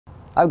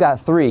I've got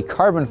 3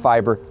 carbon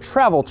fiber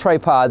travel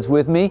tripods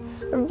with me.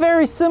 They're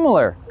very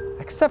similar,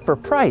 except for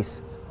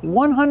price,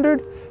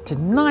 $100 to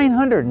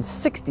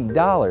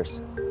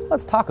 $960.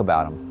 Let's talk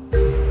about them.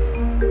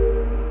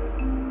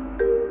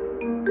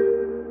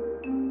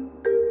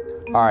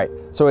 All right,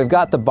 so we've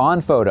got the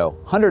Bonfoto,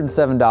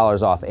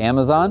 $107 off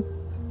Amazon,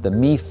 the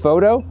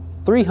MeFoto,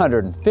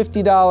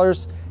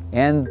 $350,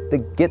 and the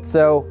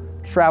Gitzo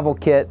travel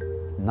kit,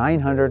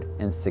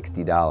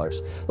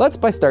 $960.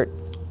 Let's start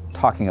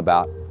talking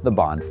about the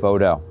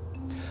Bonfoto.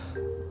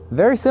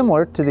 Very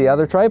similar to the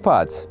other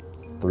tripods.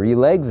 3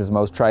 legs as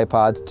most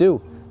tripods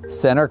do.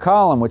 Center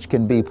column, which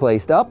can be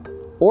placed up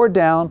or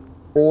down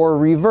or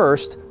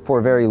reversed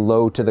for very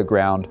low to the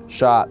ground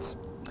shots.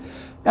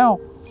 Now,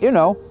 you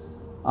know,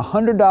 a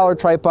 $100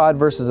 tripod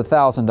versus a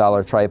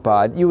 $1,000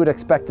 tripod, you would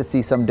expect to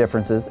see some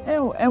differences,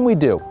 and we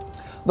do.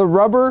 The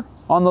rubber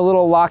on the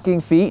little locking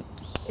feet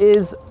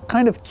is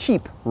kind of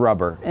cheap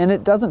rubber, and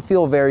it doesn't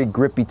feel very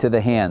grippy to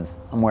the hands.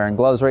 I'm wearing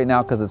gloves right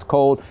now because it's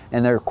cold,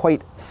 and they're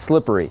quite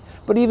slippery.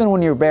 But even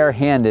when you're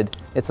bare-handed,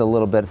 it's a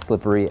little bit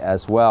slippery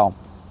as well.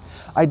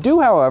 I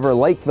do, however,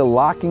 like the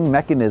locking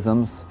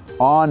mechanisms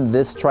on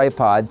this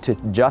tripod to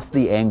adjust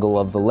the angle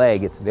of the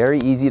leg. It's very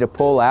easy to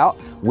pull out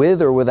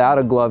with or without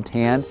a gloved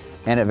hand,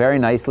 and it very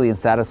nicely and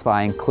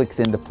satisfying clicks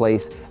into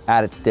place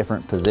at its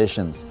different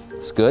positions.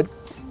 It's good.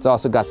 It's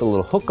also got the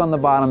little hook on the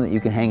bottom that you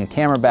can hang a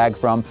camera bag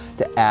from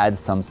to add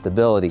some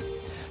stability.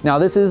 Now,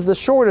 this is the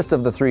shortest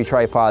of the 3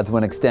 tripods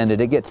when extended.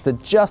 It gets to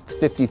just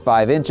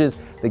 55 inches.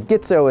 The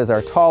Gitzo is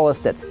our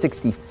tallest at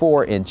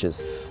 64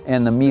 inches,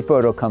 and the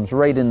MeFoto comes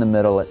right in the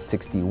middle at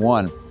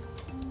 61.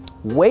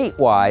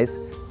 Weight-wise,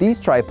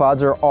 these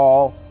tripods are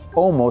all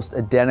almost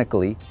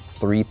identically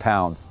 3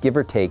 pounds, give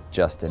or take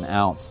just an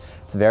ounce.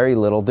 It's very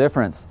little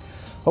difference.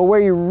 But where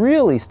you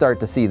really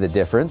start to see the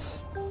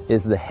difference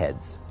is the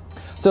heads.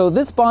 So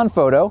this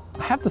Bonfoto,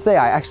 I have to say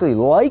I actually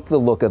like the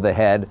look of the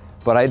head,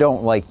 but I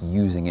don't like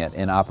using it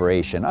in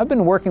operation. I've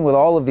been working with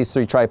all of these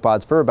 3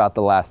 tripods for about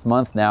the last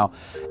month now,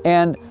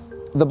 and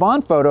the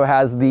Bonfoto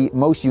has the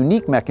most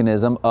unique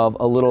mechanism of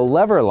a little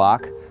lever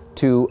lock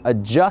to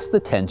adjust the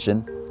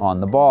tension on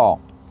the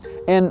ball.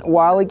 And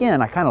while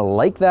again, I kind of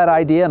like that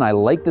idea and I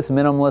like this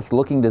minimalist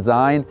looking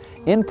design,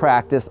 in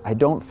practice, I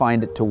don't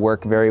find it to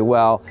work very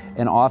well,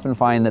 and often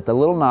find that the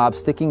little knob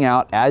sticking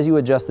out as you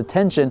adjust the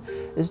tension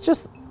is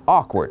just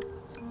awkward.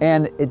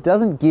 And it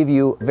doesn't give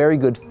you very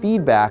good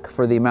feedback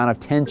for the amount of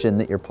tension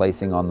that you're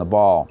placing on the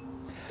ball.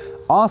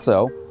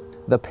 Also,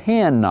 the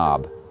pan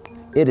knob.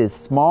 It is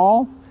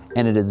small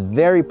and it is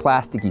very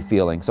plasticky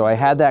feeling. So I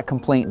had that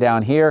complaint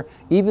down here,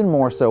 even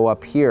more so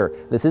up here.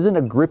 This isn't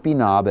a grippy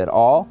knob at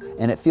all,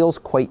 and it feels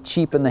quite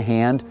cheap in the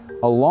hand,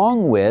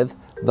 along with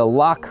the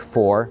lock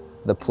for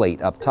the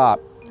plate up top.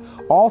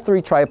 All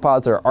 3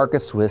 tripods are Arca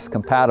Swiss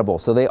compatible,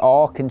 so they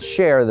all can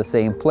share the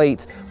same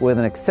plates, with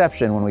an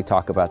exception when we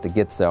talk about the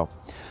Gitzo.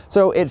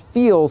 So it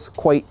feels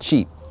quite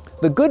cheap.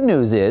 The good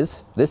news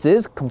is, this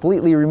is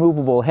completely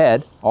removable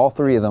head, all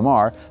 3 of them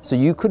are, so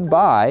you could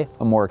buy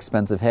a more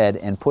expensive head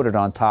and put it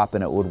on top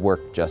and it would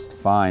work just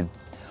fine.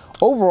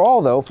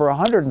 Overall though, for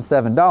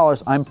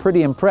 $107, I'm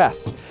pretty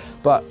impressed.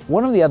 But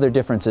one of the other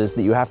differences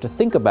that you have to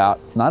think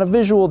about, it's not a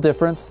visual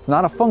difference, it's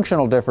not a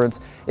functional difference,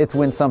 it's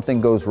when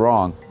something goes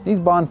wrong. These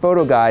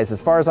Bonfoto guys, as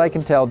far as I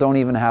can tell, don't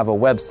even have a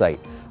website.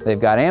 They've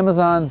got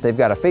Amazon, they've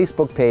got a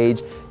Facebook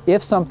page.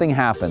 If something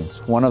happens,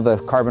 one of the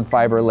carbon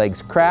fiber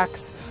legs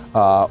cracks,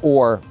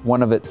 or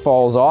one of it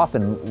falls off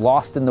and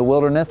lost in the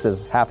wilderness,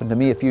 as happened to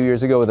me a few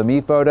years ago with a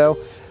MeFoto,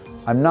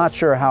 I'm not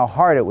sure how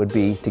hard it would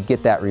be to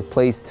get that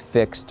replaced,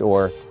 fixed,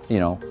 or,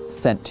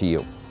 sent to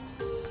you.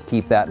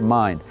 Keep that in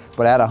mind.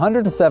 But at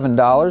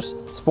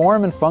 $107, its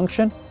form and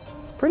function,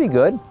 it's pretty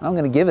good. I'm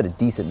going to give it a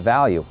decent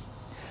value.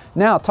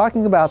 Now,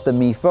 talking about the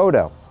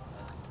MeFoto,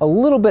 a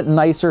little bit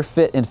nicer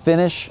fit and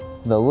finish.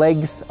 The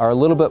legs are a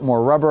little bit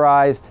more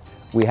rubberized.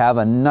 We have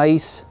a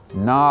nice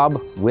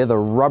knob with a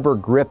rubber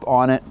grip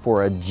on it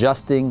for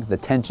adjusting the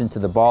tension to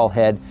the ball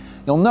head.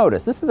 You'll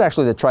notice, this is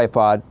actually the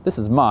tripod, this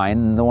is mine,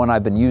 and the one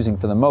I've been using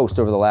for the most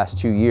over the last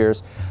 2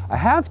 years. I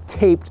have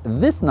taped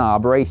this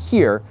knob right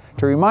here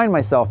to remind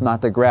myself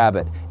not to grab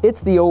it.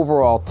 It's the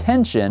overall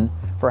tension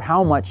for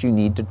how much you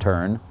need to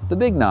turn the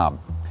big knob.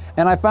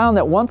 And I found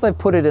that once I've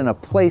put it in a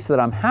place that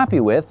I'm happy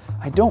with,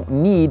 I don't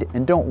need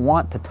and don't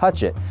want to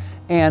touch it.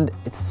 And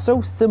it's so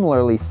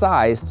similarly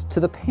sized to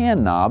the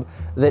pan knob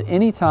that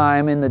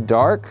anytime in the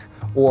dark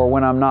or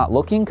when I'm not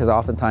looking, because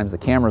oftentimes the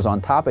camera's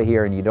on top of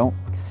here and you don't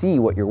see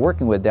what you're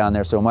working with down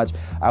there so much,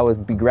 I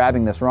would be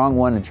grabbing this wrong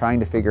one and trying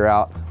to figure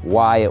out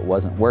why it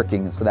wasn't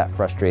working, and so that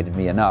frustrated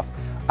me enough.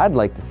 I'd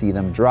like to see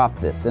them drop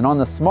this. And on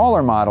the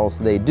smaller models,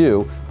 they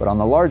do, but on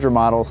the larger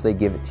models, they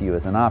give it to you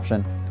as an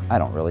option. I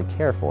don't really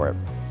care for it.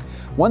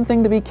 One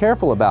thing to be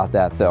careful about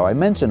that though, I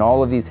mentioned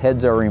all of these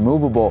heads are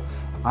removable.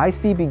 I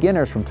see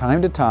beginners from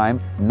time to time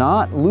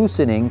not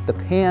loosening the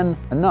pan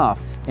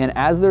enough, and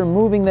as they're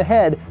moving the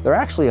head, they're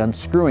actually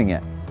unscrewing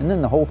it. And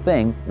then the whole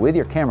thing, with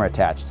your camera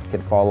attached, can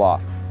fall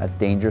off. That's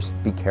dangerous,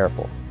 be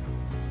careful.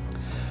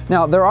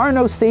 Now, there are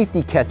no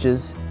safety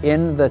catches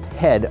in the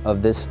head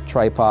of this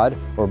tripod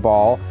or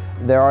ball.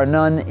 There are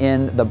none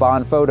in the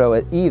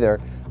Bonfoto either.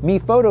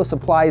 MeFoto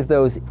supplies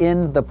those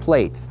in the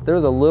plates.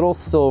 They're the little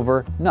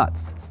silver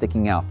nuts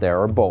sticking out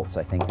there, or bolts,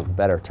 I think is a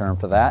better term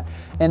for that.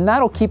 And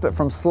that'll keep it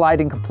from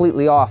sliding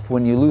completely off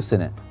when you loosen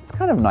it. It's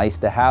kind of nice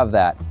to have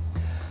that.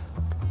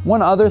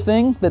 One other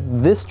thing that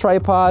this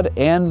tripod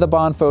and the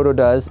Bonfoto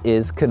does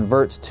is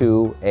converts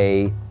to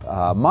a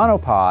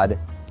monopod,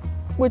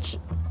 which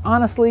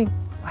honestly,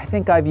 I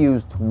think I've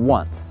used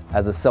once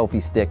as a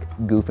selfie stick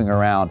goofing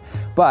around.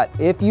 But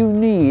if you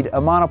need a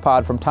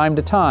monopod from time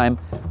to time,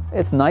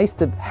 it's nice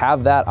to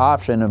have that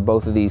option, and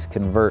both of these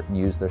convert and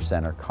use their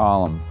center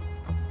column.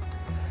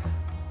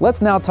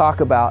 Let's now talk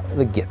about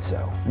the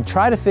Gitzo and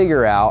try to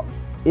figure out,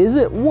 is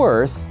it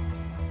worth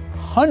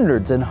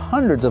hundreds and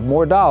hundreds of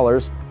more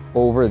dollars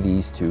over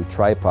these two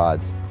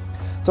tripods?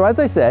 So as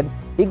I said,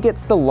 it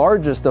gets the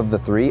largest of the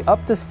three,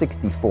 up to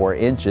 64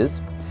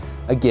 inches.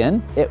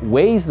 Again, it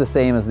weighs the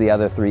same as the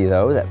other three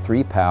though, at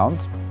 3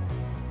 pounds.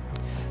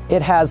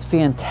 It has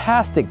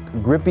fantastic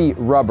grippy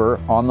rubber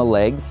on the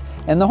legs,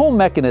 and the whole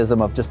mechanism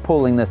of just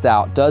pulling this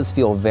out does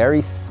feel very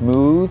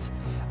smooth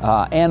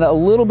and a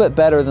little bit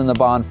better than the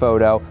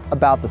Bonfoto,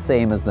 about the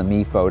same as the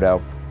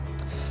MeFoto.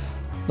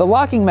 The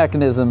locking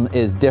mechanism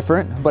is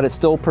different, but it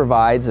still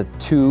provides a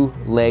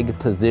 2-leg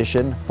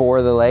position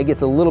for the leg.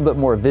 It's a little bit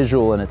more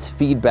visual in its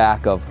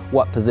feedback of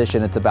what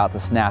position it's about to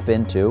snap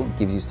into. It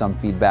gives you some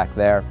feedback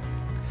there.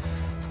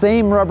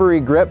 Same rubbery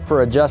grip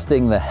for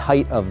adjusting the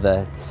height of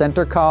the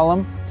center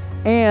column.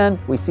 And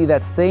we see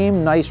that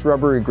same nice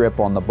rubbery grip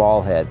on the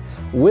ball head.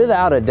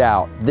 Without a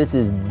doubt, this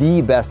is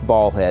the best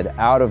ball head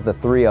out of the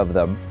three of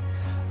them.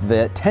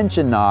 The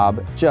tension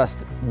knob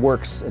just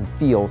works and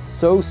feels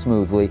so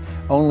smoothly.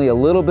 Only a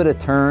little bit of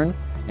turn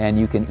and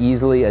you can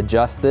easily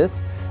adjust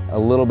this. A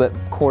little bit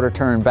quarter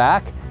turn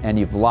back and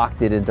you've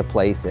locked it into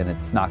place and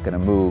it's not going to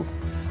move.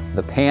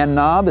 The pan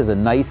knob is a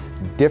nice,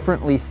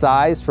 differently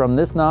sized from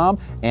this knob,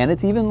 and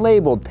it's even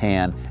labeled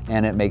pan,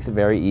 and it makes it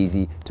very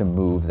easy to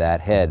move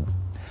that head.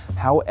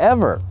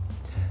 However,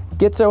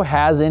 Gitzo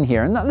has in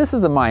here, and this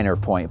is a minor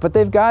point, but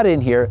they've got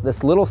in here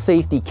this little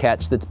safety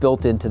catch that's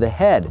built into the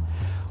head.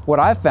 What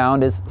I've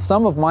found is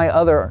some of my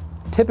other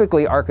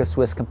typically Arca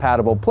Swiss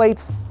compatible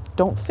plates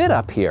don't fit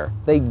up here.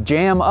 They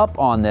jam up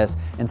on this,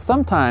 and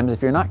sometimes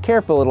if you're not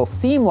careful, it'll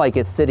seem like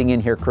it's sitting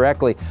in here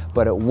correctly,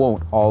 but it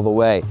won't all the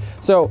way.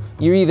 So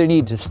you either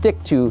need to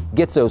stick to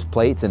Gitzo's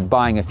plates and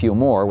buying a few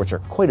more, which are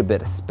quite a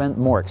bit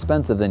more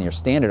expensive than your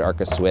standard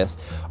Arca Swiss,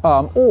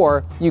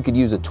 or you could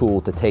use a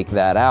tool to take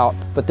that out,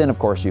 but then of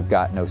course you've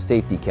got no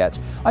safety catch.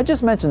 I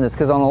just mentioned this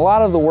because on a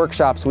lot of the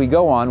workshops we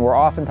go on, we're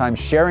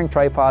oftentimes sharing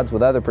tripods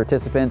with other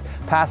participants,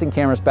 passing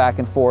cameras back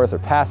and forth, or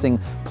passing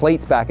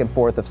plates back and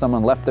forth if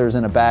someone left theirs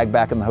in a bag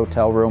back in the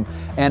hotel room,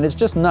 and it's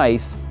just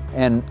nice,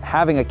 and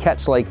having a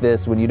catch like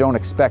this when you don't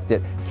expect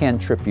it can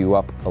trip you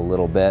up a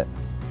little bit.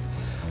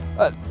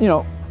 You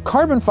know,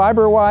 carbon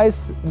fiber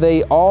wise,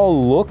 they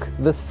all look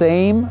the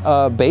same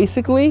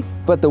basically,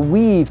 but the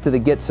weave to the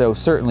Gitzo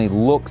certainly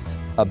looks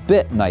a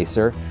bit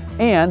nicer,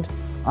 and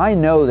I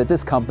know that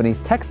this company's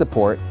tech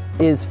support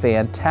is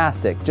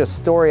fantastic. Just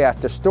story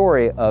after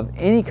story of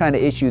any kind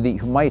of issue that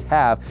you might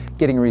have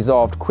getting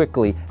resolved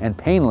quickly and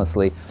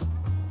painlessly.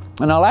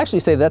 And I'll actually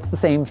say that's the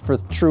same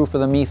true for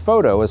the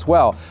MeFoto as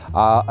well.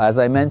 As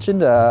I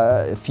mentioned,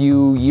 a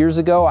few years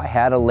ago, I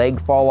had a leg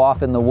fall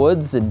off in the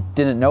woods and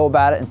didn't know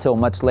about it until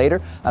much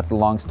later. That's a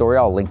long story.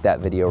 I'll link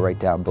that video right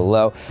down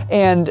below.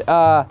 And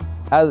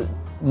I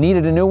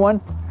needed a new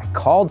one. I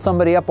called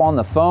somebody up on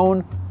the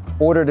phone,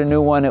 ordered a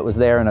new one. It was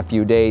there in a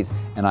few days,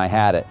 and I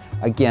had it.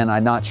 Again,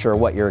 I'm not sure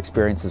what your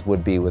experiences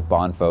would be with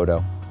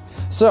Bonfoto.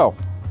 So,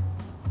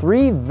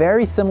 3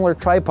 very similar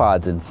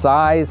tripods in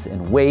size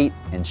and weight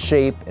and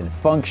shape and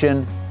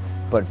function,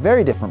 but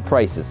very different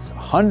prices,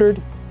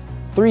 $100,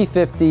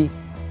 $350,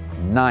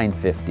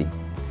 $950.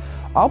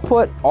 I'll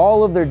put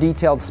all of their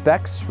detailed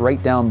specs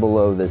right down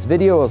below this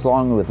video,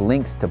 along with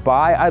links to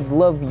buy. I'd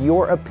love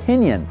your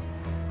opinion.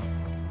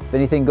 If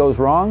anything goes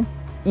wrong,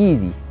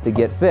 easy to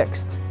get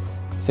fixed.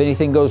 If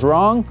anything goes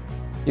wrong,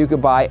 you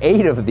could buy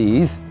 8 of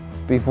these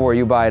before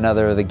you buy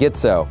another of the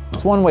Gitzo.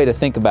 It's one way to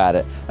think about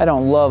it. I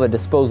don't love a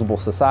disposable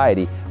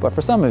society, but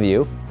for some of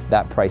you,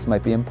 that price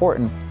might be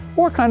important.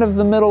 Or kind of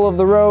the middle of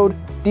the road,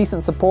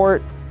 decent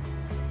support,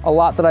 a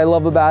lot that I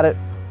love about it,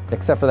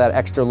 except for that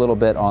extra little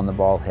bit on the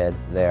ball head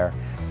there.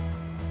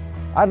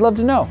 I'd love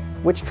to know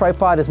which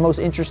tripod is most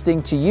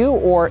interesting to you,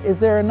 or is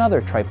there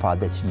another tripod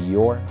that's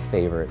your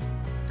favorite?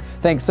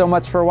 Thanks so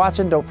much for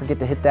watching. Don't forget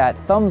to hit that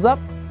thumbs up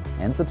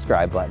and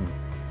subscribe button.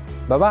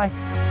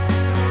 Bye-bye.